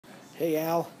Hey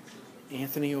Al,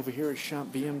 Anthony over here at Shop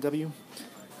BMW.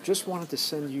 Just wanted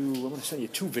to I'm going to send you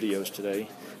two videos today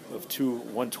of two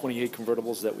 128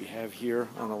 convertibles that we have here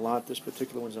on the lot. This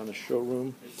particular one's on the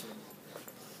showroom.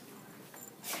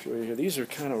 Show you here. These are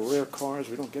kind of rare cars.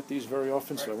 We don't get these very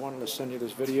often, so I wanted to send you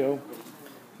this video.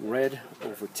 Red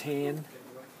over tan.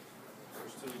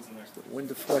 The wind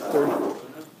deflector.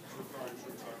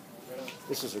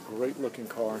 This is a great looking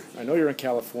car. I know you're in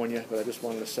California, but I just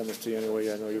wanted to send this to you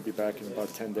anyway. I know you'll be back in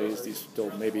about 10 days. These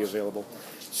still may be available.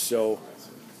 So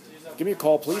give me a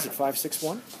call, please, at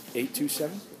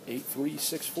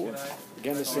 561-827-8364.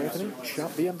 Again, this is Anthony,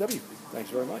 Shop BMW.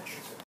 Thanks very much.